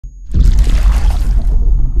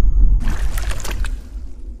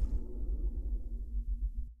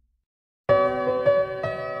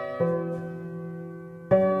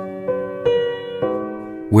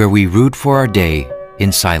where we root for our day in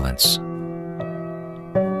silence.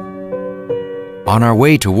 On our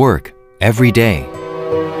way to work every day.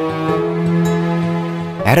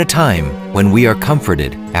 At a time when we are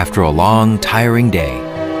comforted after a long, tiring day.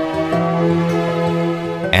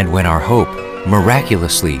 And when our hope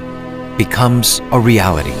miraculously becomes a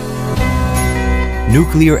reality.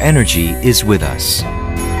 Nuclear energy is with us.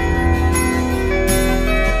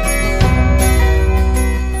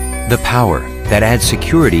 The power that adds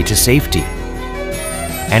security to safety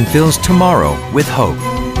and fills tomorrow with hope.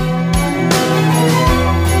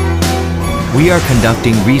 We are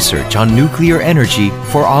conducting research on nuclear energy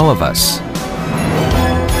for all of us.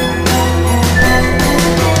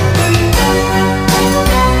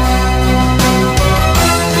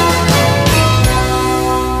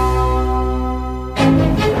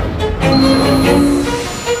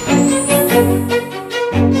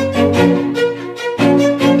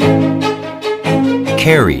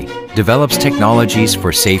 KAERI develops technologies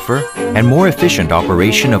for safer and more efficient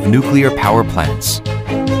operation of nuclear power plants,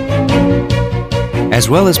 as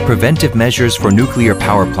well as preventive measures for nuclear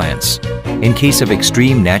power plants in case of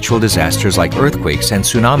extreme natural disasters like earthquakes and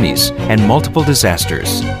tsunamis and multiple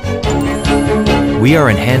disasters. We are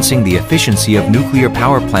enhancing the efficiency of nuclear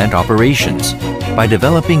power plant operations by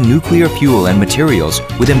developing nuclear fuel and materials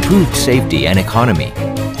with improved safety and economy.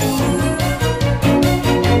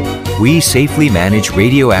 We safely manage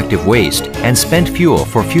radioactive waste and spent fuel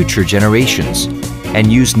for future generations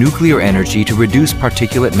and use nuclear energy to reduce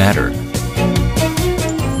particulate matter.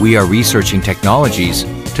 We are researching technologies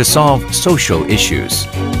to solve social issues.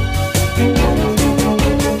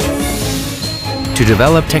 To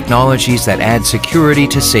develop technologies that add security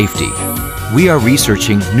to safety, we are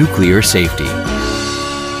researching nuclear safety.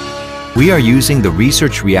 We are using the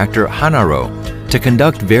research reactor Hanaro to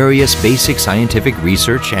conduct various basic scientific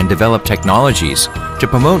research and develop technologies to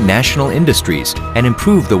promote national industries and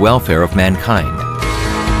improve the welfare of mankind.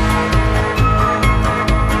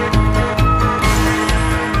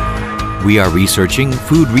 We are researching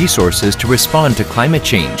food resources to respond to climate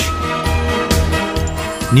change.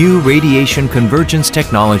 New radiation convergence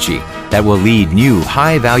technology that will lead new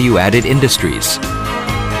high-value-added industries.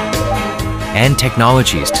 And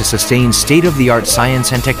technologies to sustain state-of-the-art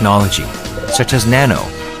science and technology, such as nano,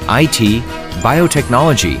 IT,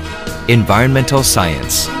 biotechnology, environmental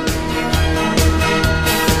science.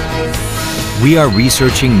 We are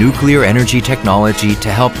researching nuclear energy technology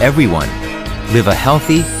to help everyone live a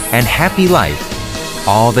healthy and happy life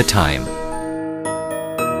all the time.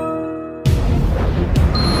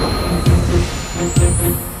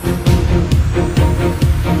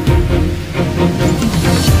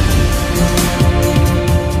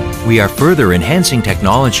 We are further enhancing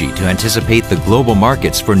technology to anticipate the global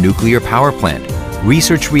markets for nuclear power plant,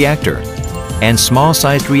 research reactor, and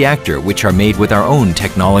small-sized reactor which are made with our own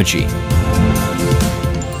technology.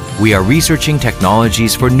 We are researching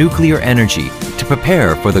technologies for nuclear energy to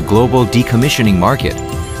prepare for the global decommissioning market,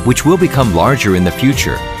 which will become larger in the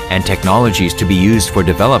future, and technologies to be used for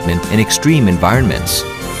development in extreme environments.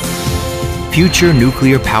 Future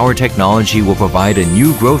nuclear power technology will provide a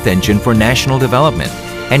new growth engine for national development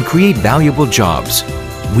and create valuable jobs.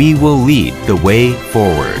 We will lead the way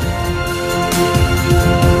forward.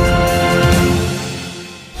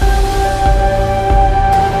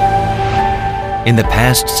 In the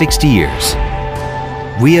past 60 years,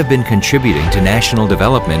 we have been contributing to national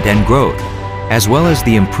development and growth, as well as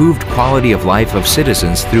the improved quality of life of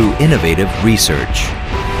citizens through innovative research.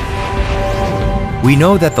 We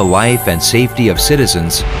know that the life and safety of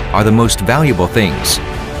citizens are the most valuable things.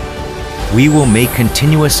 We will make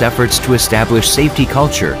continuous efforts to establish safety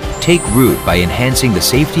culture take root by enhancing the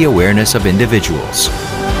safety awareness of individuals.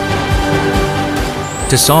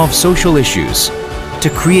 To solve social issues, to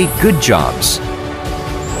create good jobs,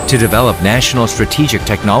 to develop national strategic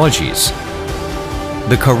technologies.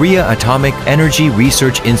 The Korea Atomic Energy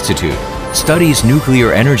Research Institute studies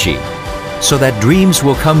nuclear energy so that dreams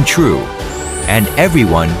will come true and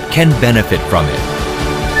everyone can benefit from it.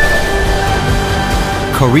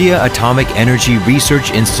 Korea Atomic Energy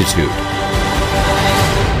Research Institute